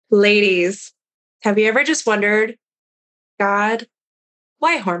Ladies, have you ever just wondered, God,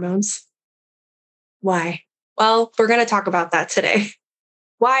 why hormones? Why? Well, we're going to talk about that today.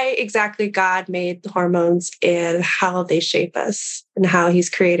 Why exactly God made the hormones and how they shape us and how he's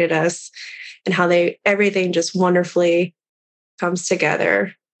created us and how everything just wonderfully comes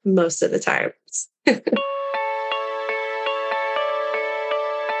together most of the time.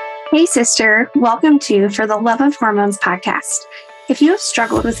 Hey, sister. Welcome to For the Love of Hormones podcast. If you have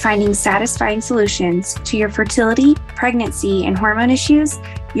struggled with finding satisfying solutions to your fertility, pregnancy, and hormone issues,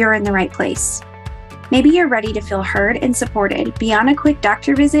 you're in the right place. Maybe you're ready to feel heard and supported beyond a quick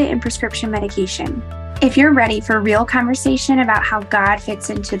doctor visit and prescription medication. If you're ready for real conversation about how God fits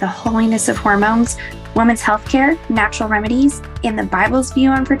into the holiness of hormones, women's healthcare, natural remedies, and the Bible's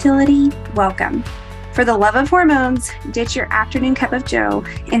view on fertility, welcome. For the love of hormones, ditch your afternoon cup of joe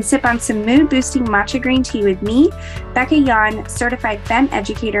and sip on some mood-boosting matcha green tea with me, Becca Yon, certified femme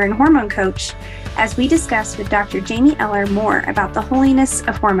educator and hormone coach, as we discuss with Dr. Jamie Eller more about the holiness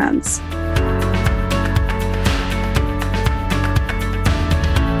of hormones.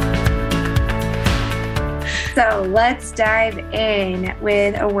 So let's dive in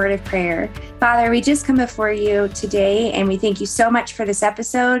with a word of prayer. Father, we just come before you today and we thank you so much for this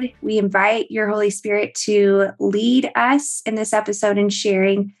episode. We invite your Holy Spirit to lead us in this episode in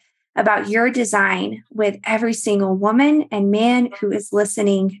sharing about your design with every single woman and man who is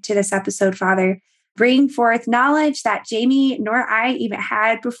listening to this episode, Father. Bring forth knowledge that Jamie nor I even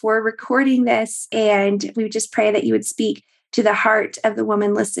had before recording this. And we just pray that you would speak to the heart of the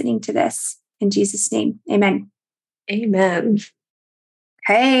woman listening to this. In Jesus' name, amen. Amen.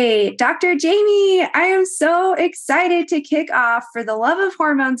 Hey, Dr. Jamie, I am so excited to kick off For the Love of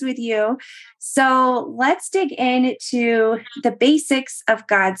Hormones with you. So let's dig into the basics of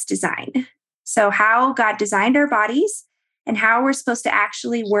God's design. So how God designed our bodies and how we're supposed to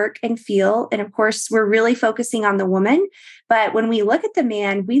actually work and feel. And of course, we're really focusing on the woman. But when we look at the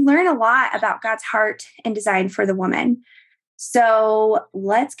man, we learn a lot about God's heart and design for the woman. So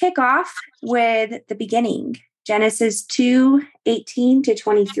let's kick off with the beginning. Genesis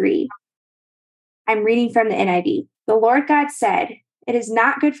 2:18-23. I'm reading from the NIV. The Lord God said, "It is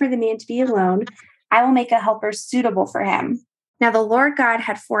not good for the man to be alone. I will make a helper suitable for him." Now the Lord God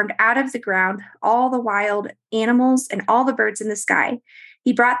had formed out of the ground all the wild animals and all the birds in the sky.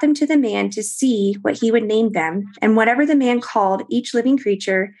 He brought them to the man to see what he would name them, and whatever the man called each living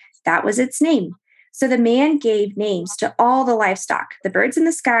creature, that was its name. So the man gave names to all the livestock, the birds in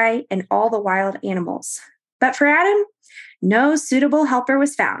the sky, and all the wild animals. But for Adam, no suitable helper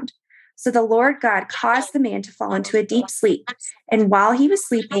was found. So the Lord God caused the man to fall into a deep sleep. And while he was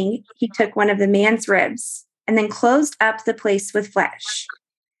sleeping, he took one of the man's ribs and then closed up the place with flesh.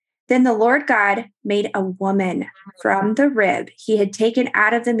 Then the Lord God made a woman from the rib he had taken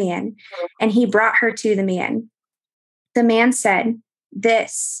out of the man, and he brought her to the man. The man said,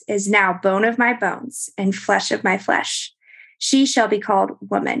 "This is now bone of my bones and flesh of my flesh. She shall be called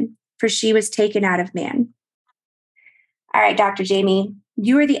woman, for she was taken out of man." All right, Dr. Jamie,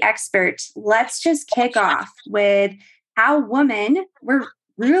 you are the expert. Let's just kick off with how women were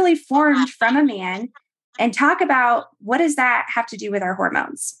really formed from a man and talk about what does that have to do with our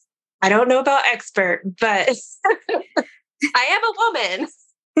hormones? I don't know about expert, but I am a woman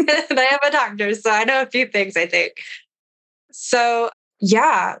and I am a doctor, so I know a few things, I think. So,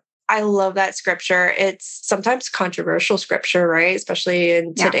 yeah, I love that scripture. It's sometimes controversial scripture, right? Especially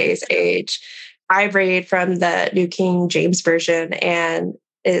in today's age. I read from the New King James Version, and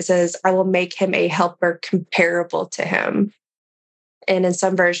it says, "I will make him a helper comparable to him." And in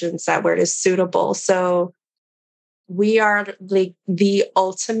some versions, that word is suitable. So we are like the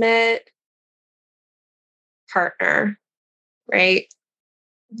ultimate partner, right?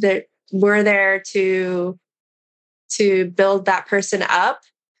 That we're there to build that person up,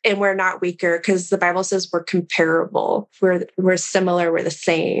 and we're not weaker because the Bible says we're comparable. We're similar. We're the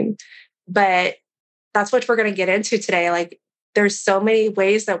same. But that's what we're going to get into today. Like, there's so many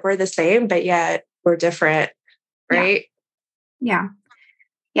ways that we're the same, but yet we're different, right? Yeah.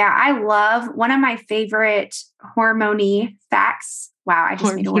 I love one of my favorite hormone facts. Wow, I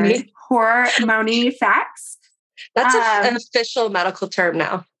just made a word. Hormone facts. That's an official medical term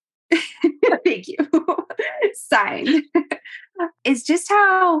now. Thank you. Signed. It's just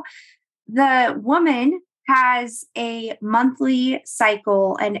how the woman has a monthly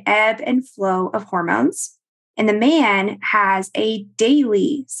cycle, an ebb and flow of hormones, and the man has a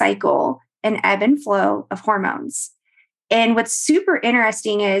daily cycle, an ebb and flow of hormones. And what's super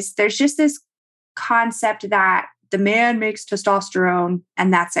interesting is there's just this concept that the man makes testosterone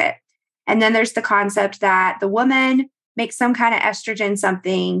and that's it. And then there's the concept that the woman make some kind of estrogen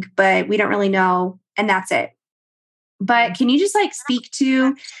something, but we don't really know. And that's it. But can you just like speak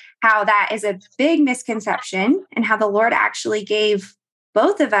to how that is a big misconception and how the Lord actually gave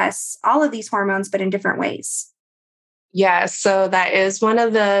both of us all of these hormones, but in different ways? Yeah. So that is one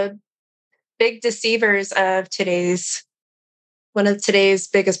of the big deceivers of one of today's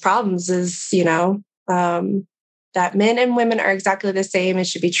biggest problems is, that men and women are exactly the same and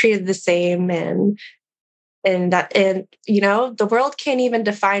should be treated the same. And the world can't even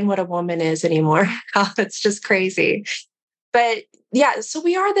define what a woman is anymore. It's just crazy. But yeah, so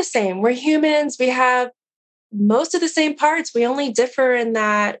we are the same. We're humans. We have most of the same parts. We only differ in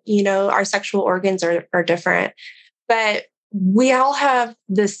that, our sexual organs are different. But we all have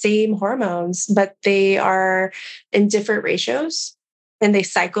the same hormones, but they are in different ratios. And they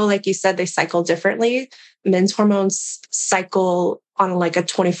cycle, like you said, they cycle differently. Men's hormones cycle on like a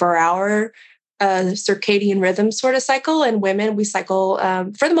 24-hour circadian rhythm sort of cycle. And women, we cycle,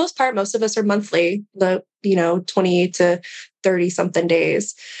 for the most part, most of us are monthly, 20 to 30 something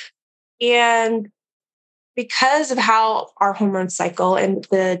days. And because of how our hormones cycle and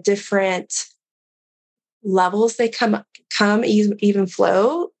the different levels they come even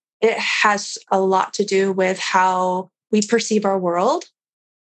flow, it has a lot to do with how we perceive our world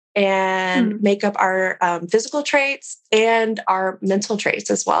and make up our physical traits and our mental traits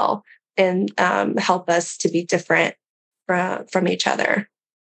as well, and help us to be different from each other.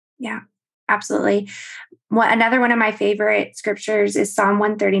 Yeah, absolutely. Another one of my favorite scriptures is Psalm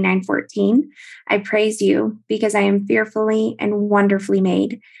 139:14. I praise you because I am fearfully and wonderfully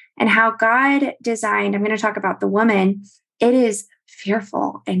made. And how God designed, I'm going to talk about the woman, it is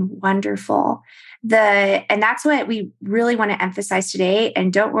fearful and wonderful. And that's what we really want to emphasize today.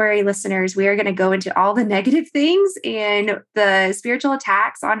 And don't worry, listeners, we are going to go into all the negative things and the spiritual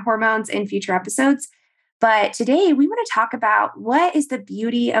attacks on hormones in future episodes. But today we want to talk about what is the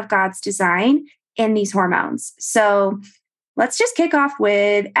beauty of God's design in these hormones. So let's just kick off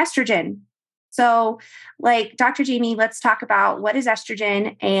with estrogen. So, like Dr. Jamie, let's talk about what is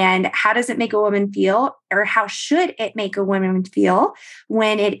estrogen and how does it make a woman feel, or how should it make a woman feel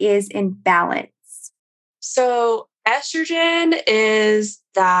when it is in balance? So, estrogen is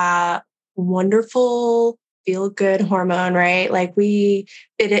that wonderful feel-good hormone, right? Like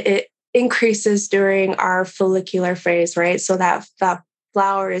it increases during our follicular phase, right? So that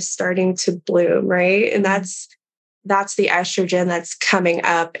flower is starting to bloom, right? And that's the estrogen that's coming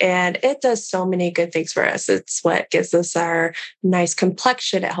up, and it does so many good things for us. It's what gives us our nice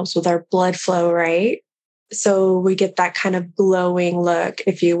complexion. It helps with our blood flow, right? So we get that kind of glowing look,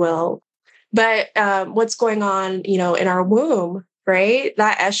 if you will. But what's going on, in our womb, right?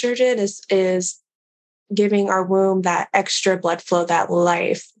 That estrogen is giving our womb that extra blood flow, that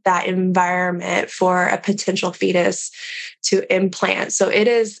life, that environment for a potential fetus to implant. So it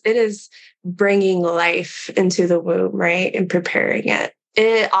is bringing life into the womb, right? And preparing it.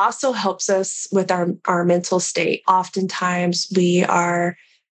 It also helps us with our mental state. Oftentimes we are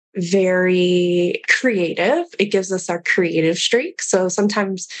very creative. It gives us our creative streak. So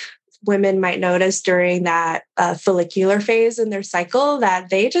sometimes women might notice during that follicular phase in their cycle that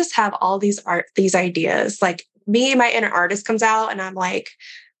they just have all these ideas. Like me, my inner artist comes out and I'm like,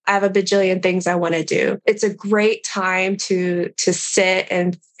 I have a bajillion things I want to do. It's a great time to sit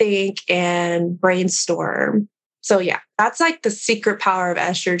and think and brainstorm. So yeah, that's like the secret power of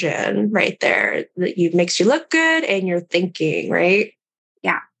estrogen right there. That makes you look good and you're thinking, right?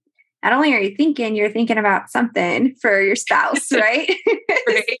 Yeah. Not only are you thinking, you're thinking about something for your spouse, right?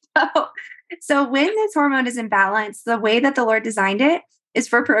 Right. So when this hormone is in balance, the way that the Lord designed it is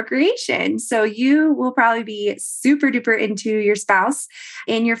for procreation. So you will probably be super duper into your spouse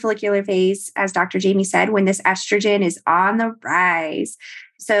in your follicular phase, as Dr. Jamie said, when this estrogen is on the rise.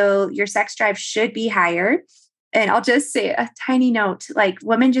 So your sex drive should be higher. And I'll just say a tiny note, like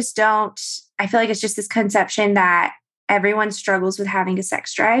women just don't, I feel like it's just this conception that everyone struggles with having a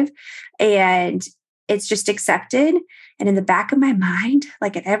sex drive and it's just accepted. And in the back of my mind,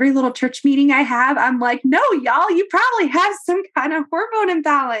 like at every little church meeting I have, I'm like, no, y'all, you probably have some kind of hormone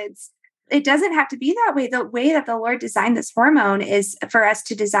imbalance. It doesn't have to be that way. The way that the Lord designed this hormone is for us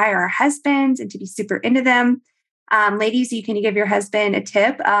to desire our husbands and to be super into them. Ladies, you can give your husband a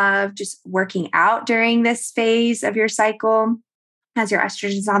tip of just working out during this phase of your cycle as your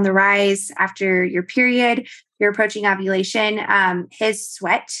estrogen is on the rise after your period. You're approaching ovulation, his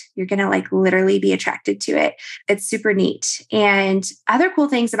sweat, you're going to like literally be attracted to it. It's super neat. And other cool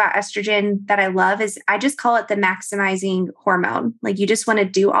things about estrogen that I love is I just call it the maximizing hormone. Like you just want to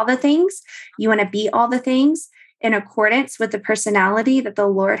do all the things. You want to be all the things in accordance with the personality that the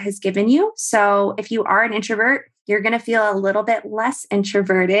Lord has given you. So if you are an introvert, You're going to feel a little bit less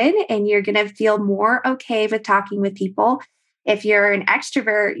introverted and you're going to feel more okay with talking with people. If you're an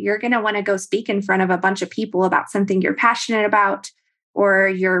extrovert, you're going to want to go speak in front of a bunch of people about something you're passionate about, or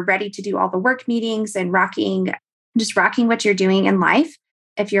you're ready to do all the work meetings and just rocking what you're doing in life.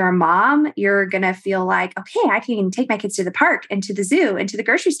 If you're a mom, you're going to feel like, okay, I can take my kids to the park and to the zoo and to the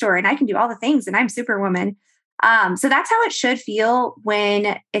grocery store, and I can do all the things, and I'm Superwoman. So that's how it should feel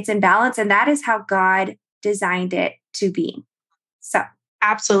when it's in balance. And that is how God designed it to be. So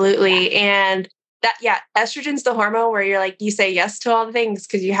absolutely. And that, estrogen's the hormone where you're like, you say yes to all the things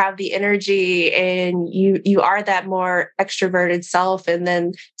because you have the energy and you are that more extroverted self. And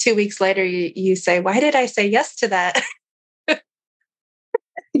then 2 weeks later, you say, why did I say yes to that?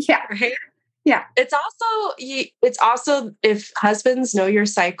 Yeah. Right. Yeah. It's also if husbands know your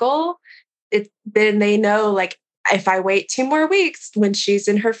cycle, then they know, like, if I wait 2 more weeks when she's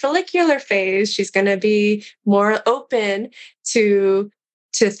in her follicular phase, she's going to be more open to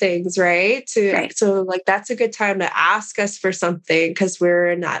things, right? Right. So like, that's a good time to ask us for something because we're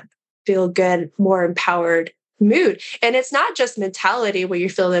in that feel good, more empowered mood. And it's not just mentality where you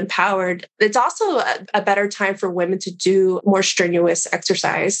feel empowered. It's also a better time for women to do more strenuous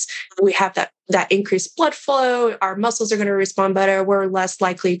exercise. We have that increased blood flow. Our muscles are going to respond better. We're less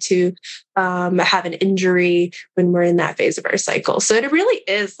likely to have an injury when we're in that phase of our cycle. So it really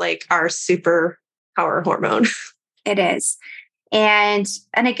is like our superpower hormone. It is. And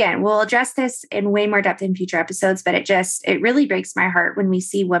again, we'll address this in way more depth in future episodes, but it really breaks my heart when we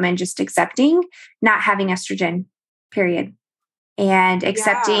see women just accepting not having estrogen, period. And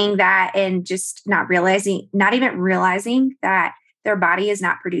accepting that and just not even realizing that their body is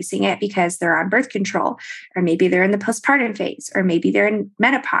not producing it because they're on birth control, or maybe they're in the postpartum phase, or maybe they're in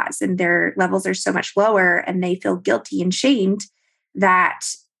menopause and their levels are so much lower and they feel guilty and shamed that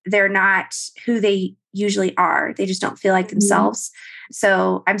they're not who they usually are. They just don't feel like themselves.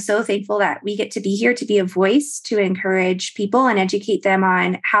 So I'm so thankful that we get to be here to be a voice to encourage people and educate them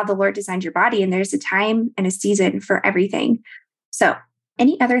on how the Lord designed your body. And there's a time and a season for everything. So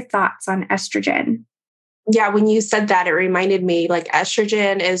any other thoughts on estrogen? Yeah, when you said that, it reminded me, like,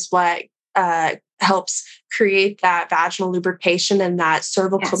 estrogen is what helps create that vaginal lubrication and that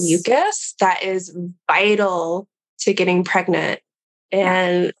cervical mucus that is vital to getting pregnant.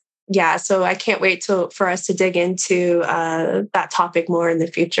 And so I can't wait for us to dig into that topic more in the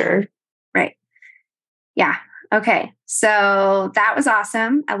future. Right. Yeah. Okay. So that was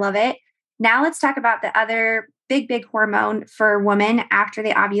awesome. I love it. Now let's talk about the other big hormone for women after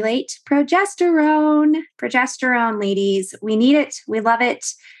they ovulate, progesterone. Progesterone, ladies, we need it. We love it.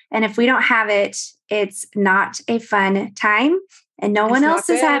 And if we don't have it, it's not a fun time. And no one else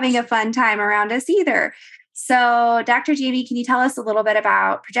is having a fun time around us either. So, Dr. Jamie, can you tell us a little bit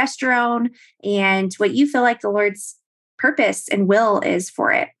about progesterone and what you feel like the Lord's purpose and will is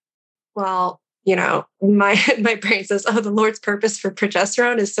for it? Well, my brain says, oh, the Lord's purpose for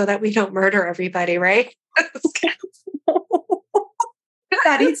progesterone is so that we don't murder everybody, right?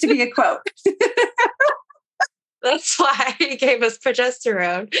 That needs to be a quote. That's why he gave us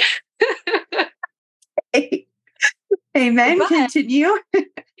progesterone. Amen. Continue.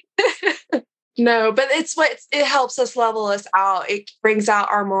 No, but it helps us level us out. It brings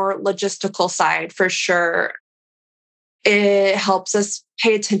out our more logistical side for sure. It helps us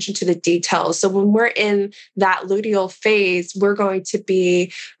pay attention to the details. So when we're in that luteal phase, we're going to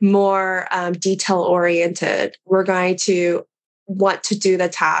be more detail oriented. We're going to want to do the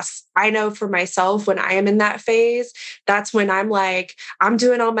tasks. I know for myself, when I am in that phase, that's when I'm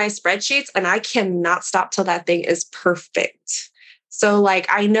doing all my spreadsheets and I cannot stop till that thing is perfect. So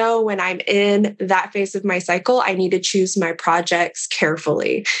I know when I'm in that phase of my cycle, I need to choose my projects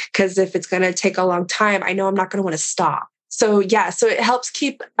carefully, because if it's going to take a long time, I know I'm not going to want to stop. So so it helps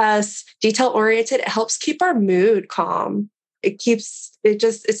keep us detail oriented. It helps keep our mood calm.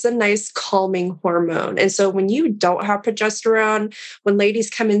 It's a nice calming hormone. And so when you don't have progesterone, when ladies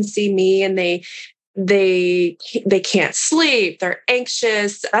come and see me and they can't sleep, they're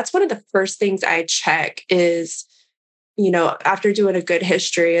anxious, that's one of the first things I check is, after doing a good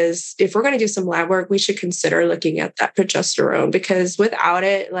history, is if we're going to do some lab work, we should consider looking at that progesterone, because without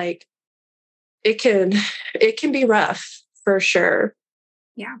it, it can be rough for sure.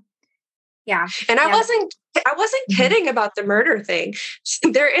 Yeah. And I wasn't kidding about the murder thing.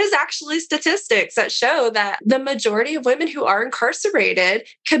 There is actually statistics that show that the majority of women who are incarcerated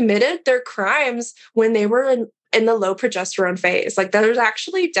committed their crimes when they were in the low progesterone phase. There's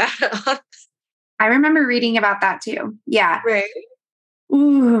actually data. I remember reading about that too. Yeah. Right.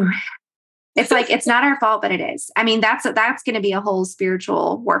 Ooh. It's it's not our fault, but it is. I mean, that's going to be a whole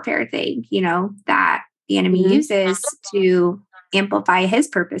spiritual warfare thing, that the enemy Mhm. uses to amplify his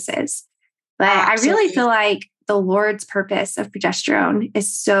purposes. But I really Absolutely. feel like the Lord's purpose of progesterone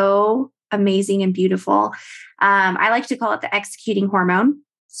is so amazing and beautiful. I like to call it the executing hormone.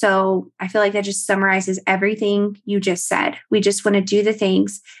 So I feel like that just summarizes everything you just said. We just want to do the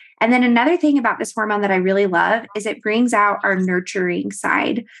things. And then another thing about this hormone that I really love is it brings out our nurturing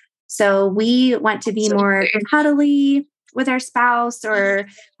side. So we want to be more Absolutely. cuddly with our spouse, or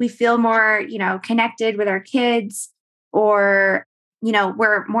we feel more, connected with our kids, or,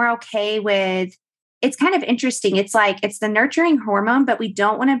 we're more okay with. It's kind of interesting. It's like it's the nurturing hormone, but we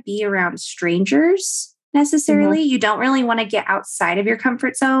don't want to be around strangers Mhm. necessarily. You don't really want to get outside of your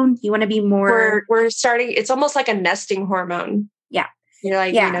comfort zone. You want to be more, We're starting, it's almost like a nesting hormone. yeah, You're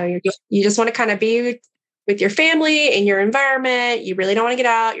like, yeah, you just want to kind of be with your family in your environment. You really don't want to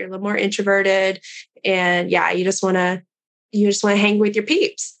get out. You're a little more introverted. And yeah, you just want to hang with your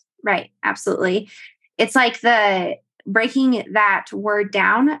peeps. right. Absolutely. It's like the breaking that word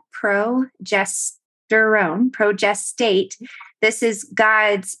down, progestate. This is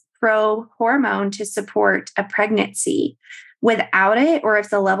God's pro hormone to support a pregnancy. Without it, or if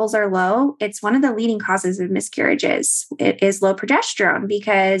the levels are low, it's one of the leading causes of miscarriages. It is low progesterone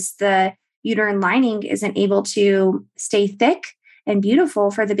because the uterine lining isn't able to stay thick and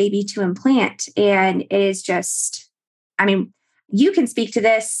beautiful for the baby to implant. And it is just, I mean, you can speak to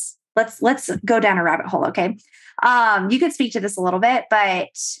this. Let's go down a rabbit hole, okay? You could speak to this a little bit, but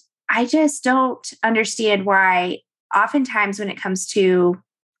I just don't understand why oftentimes when it comes to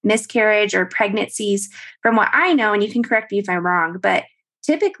miscarriage or pregnancies, from what I know, and you can correct me if I'm wrong, but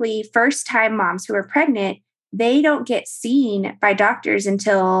typically first time moms who are pregnant, they don't get seen by doctors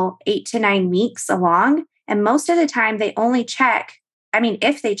until 8 to 9 weeks along. And most of the time they only check, I mean,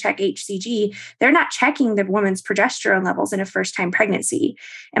 if they check HCG, they're not checking the woman's progesterone levels in a first time pregnancy.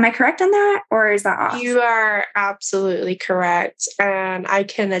 Am I correct on that, or is that off? You are absolutely correct. And I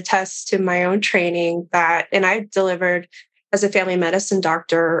can attest to my own training and I delivered as a family medicine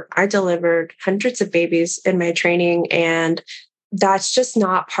doctor, I delivered hundreds of babies in my training. And that's just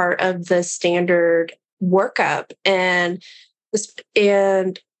not part of the standard workup. And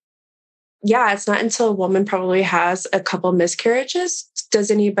yeah, it's not until a woman probably has a couple miscarriages does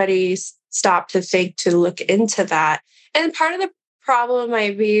anybody stop to think to look into that. And part of the problem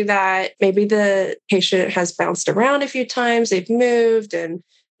might be that maybe the patient has bounced around a few times, they've moved, and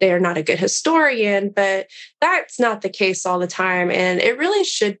they are not a good historian, but that's not the case all the time. And it really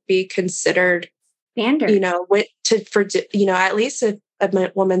should be considered, Standard. at least if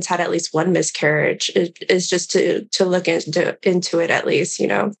a woman's had at least one miscarriage, is just to look into it at least.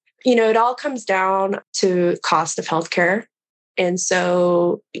 It all comes down to cost of healthcare. And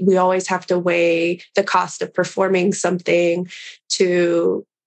so we always have to weigh the cost of performing something to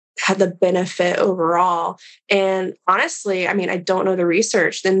have the benefit overall. And honestly, I mean, I don't know the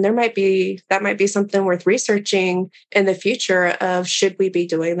research. Then that might be something worth researching in the future of should we be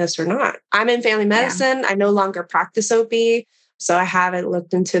doing this or not. I'm in family Yeah. medicine. I no longer practice OB, so I haven't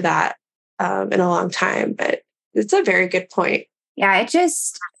looked into that in a long time. But it's a very good point. Yeah.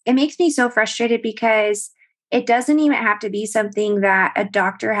 It makes me so frustrated because it doesn't even have to be something that a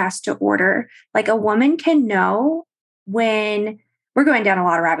doctor has to order. Like a woman can know when we're going down a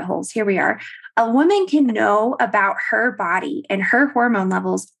lot of rabbit holes. Here we are. A woman can know about her body and her hormone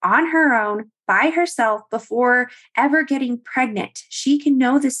levels on her own by herself before ever getting pregnant. She can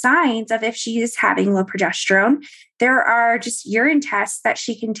know the signs of if she is having low progesterone. There are just urine tests that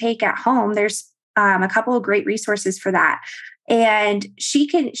she can take at home. There's a couple of great resources for that. And she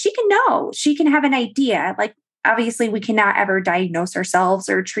can know, she can have an idea. Like obviously we cannot ever diagnose ourselves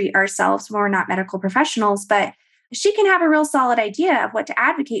or treat ourselves when we're not medical professionals, but she can have a real solid idea of what to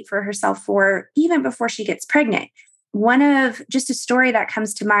advocate for herself for even before she gets pregnant. One of just a story that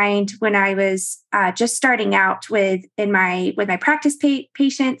comes to mind when I was just starting out with my practice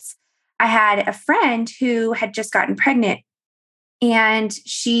patients, I had a friend who had just gotten pregnant. And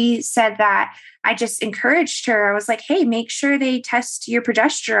she said that I just encouraged her. I was like, hey, make sure they test your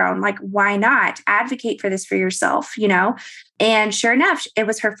progesterone. Like, why not advocate for this for yourself? And sure enough, it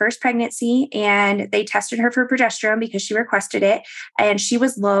was her first pregnancy and they tested her for progesterone because she requested it. And she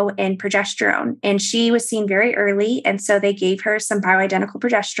was low in progesterone and she was seen very early. And so they gave her some bioidentical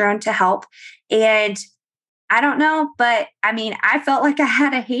progesterone to help. And I don't know, but I mean, I felt like I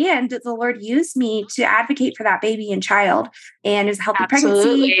had a hand. The Lord used me to advocate for that baby and child. And it was a healthy pregnancy.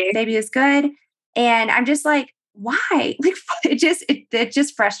 Absolutely. Baby was good. And I'm just like, why? Like it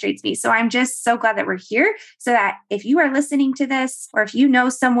just frustrates me. So I'm just so glad that we're here so that if you are listening to this, or if you know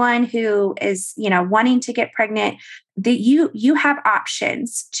someone who is, wanting to get pregnant, that you have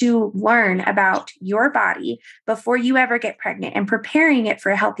options to learn about your body before you ever get pregnant, and preparing it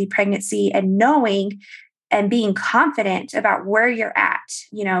for a healthy pregnancy, and knowing and being confident about where you're at,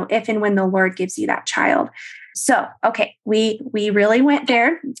 if and when the Lord gives you that child. So, okay, we really went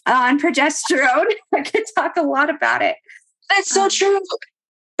there on progesterone. I could talk a lot about it. That's so true,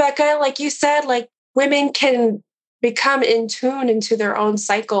 Becca. Like you said, like women can become in tune into their own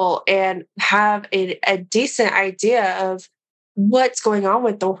cycle and have a decent idea of what's going on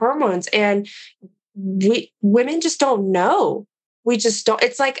with the hormones. And women just don't know. We just don't.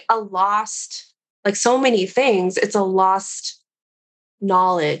 It's like a lost, like so many things. It's a lost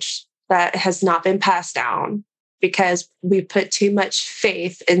knowledge that has not been passed down because we put too much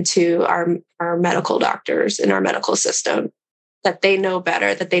faith into our medical doctors and our medical system, that they know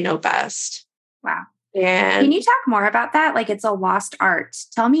better, that they know best. Wow. And can you talk more about that? Like it's a lost art.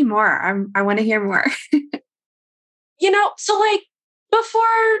 Tell me more. I want to hear more. So like before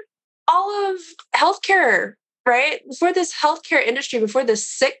all of healthcare, right? Before this healthcare industry, before this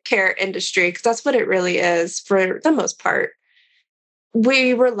sick care industry, because that's what it really is for the most part,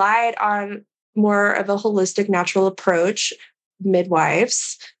 we relied on more of a holistic, natural approach,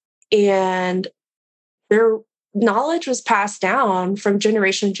 midwives, and their knowledge was passed down from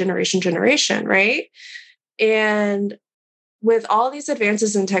generation, generation, right? And with all these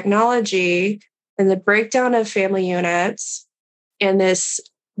advances in technology and the breakdown of family units and this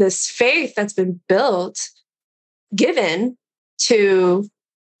faith that's been built, given to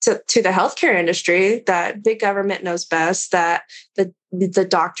the healthcare industry, that big government knows best, that the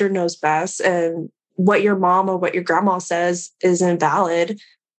doctor knows best, and what your mom or what your grandma says is invalid.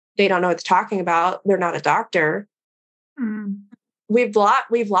 They don't know what they're talking about. They're not a doctor. Mm. We've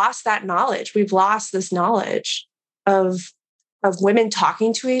lost that knowledge. We've lost this knowledge of women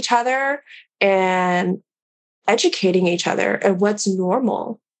talking to each other and educating each other and what's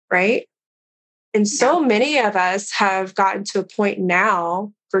normal, right? And so many of us have gotten to a point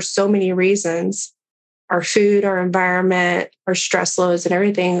now, for so many reasons, our food, our environment, our stress loads, and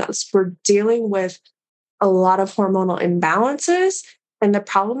everything else, we're dealing with a lot of hormonal imbalances. And the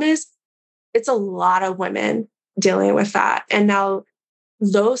problem is, it's a lot of women dealing with that. And now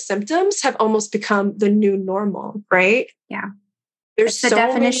those symptoms have almost become the new normal, right? Yeah. There's the so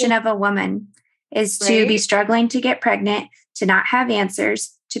definition many, of a woman is to be struggling to get pregnant, to not have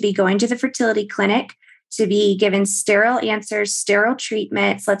answers, to be going to the fertility clinic, to be given sterile answers, sterile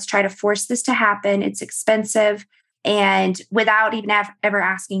treatments. Let's try to force this to happen. It's expensive. And without even ever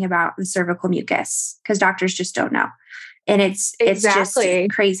asking about the cervical mucus, because doctors just don't know. And it's just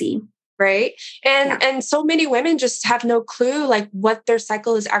crazy. Right. And so many women just have no clue like what their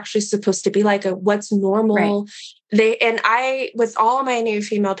cycle is actually supposed to be like, what's normal. Right. With all my new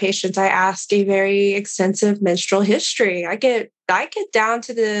female patients, I ask a very extensive menstrual history. I get down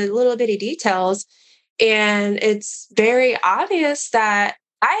to the little bitty details, and it's very obvious that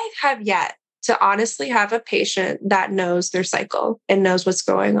I have yet to honestly have a patient that knows their cycle and knows what's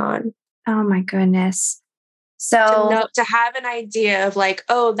going on. Oh my goodness. So to have an idea of like,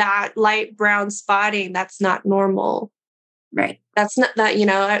 oh, that light brown spotting, that's not normal. Right. That's not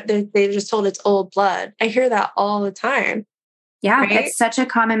that, they just told it's old blood. I hear that all the time. Yeah. Right? It's such a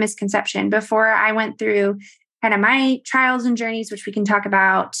common misconception. Before I went through kind of my trials and journeys, which we can talk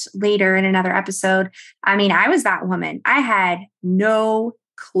about later in another episode. I mean, I was that woman. I had no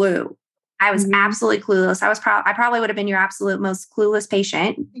clue. I was absolutely clueless. I probably would have been your absolute most clueless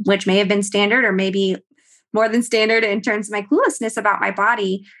patient, which may have been standard or maybe more than standard in terms of my cluelessness about my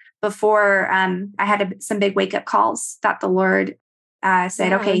body before I had some big wake up calls that the Lord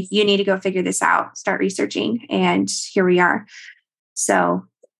said, okay, you need to go figure this out, start researching. And here we are. So,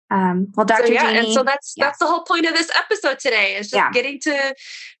 Dr. Jeannie. And so that's the whole point of this episode today, is just getting to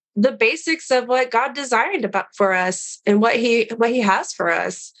the basics of what God designed for us and what he has for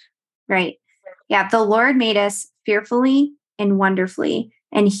us. Right. Yeah. The Lord made us fearfully and wonderfully.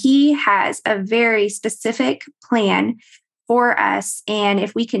 And he has a very specific plan for us. And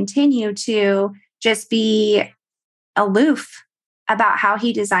if we continue to just be aloof about how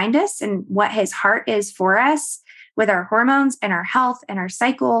he designed us and what his heart is for us with our hormones and our health and our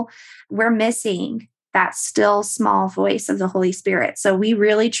cycle, we're missing that still small voice of the Holy Spirit. So we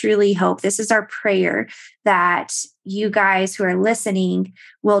really, truly hope, this is our prayer, that you guys who are listening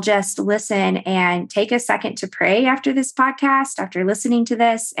will just listen and take a second to pray after this podcast, after listening to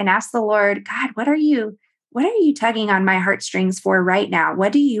this, and ask the Lord, God, what are you tugging on my heartstrings for right now?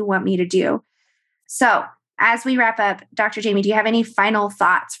 What do you want me to do? So as we wrap up, Dr. Jamie, do you have any final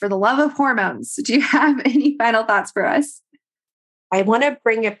thoughts for the love of hormones? Do you have any final thoughts for us? I want to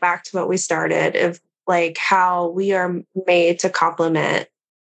bring it back to what we started of like how we are made to complement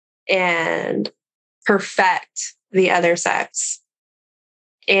and perfect the other sex.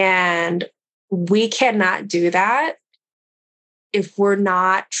 And we cannot do that if we're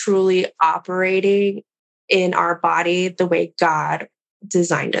not truly operating in our body the way God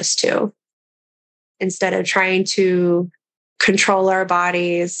designed us to. Instead of trying to control our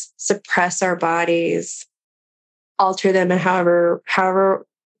bodies, suppress our bodies, alter them in however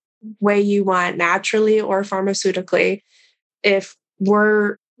way you want, naturally or pharmaceutically, if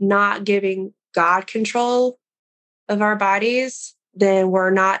we're not giving God control of our bodies, then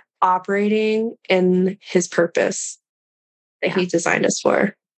we're not operating in his purpose that he designed us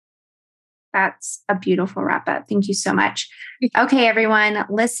for. That's a beautiful wrap up. Thank you so much. Okay, everyone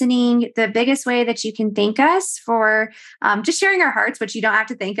listening, the biggest way that you can thank us for just sharing our hearts, which you don't have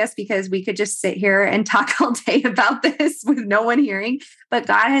to thank us because we could just sit here and talk all day about this with no one hearing. But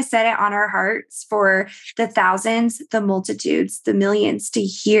God has set it on our hearts for the thousands, the multitudes, the millions to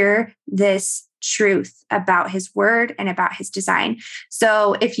hear this truth about his word and about his design.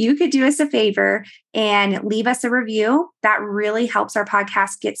 So if you could do us a favor and leave us a review, that really helps our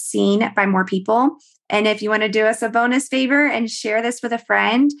podcast get seen by more people. And if you want to do us a bonus favor and share this with a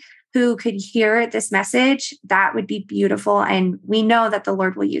friend who could hear this message, that would be beautiful. And we know that the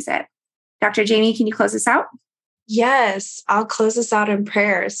Lord will use it. Dr. Jamie, can you close us out? Yes, I'll close us out in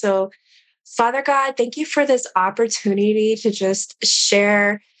prayer. So, Father God, thank you for this opportunity to just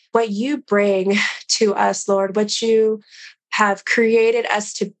share what you bring to us, Lord, what you have created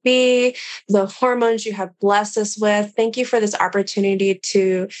us to be, the hormones you have blessed us with. Thank you for this opportunity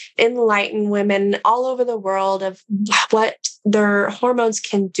to enlighten women all over the world of what their hormones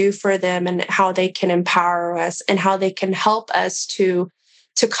can do for them and how they can empower us and how they can help us to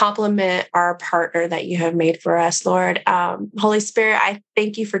complement our partner that you have made for us, Lord. Holy Spirit, I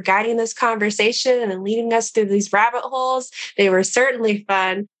thank you for guiding this conversation and leading us through these rabbit holes. They were certainly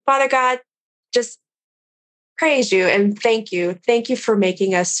fun. Father God, just praise you and thank you. Thank you for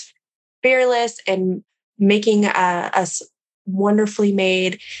making us fearless and making us wonderfully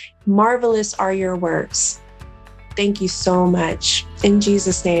made. Marvelous are your works. Thank you so much. In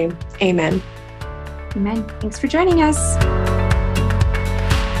Jesus' name, amen. Amen. Thanks for joining us.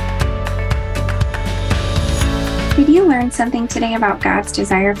 Did you learn something today about God's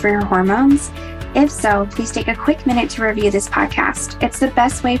desire for your hormones? If so, please take a quick minute to review this podcast. It's the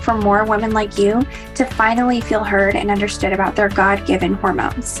best way for more women like you to finally feel heard and understood about their God-given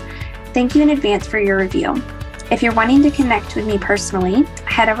hormones. Thank you in advance for your review. If you're wanting to connect with me personally,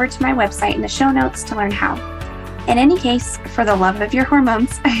 head over to my website in the show notes to learn how. In any case, for the love of your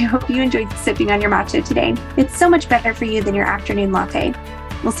hormones, I hope you enjoyed sipping on your matcha today. It's so much better for you than your afternoon latte.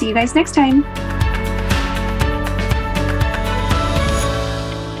 We'll see you guys next time.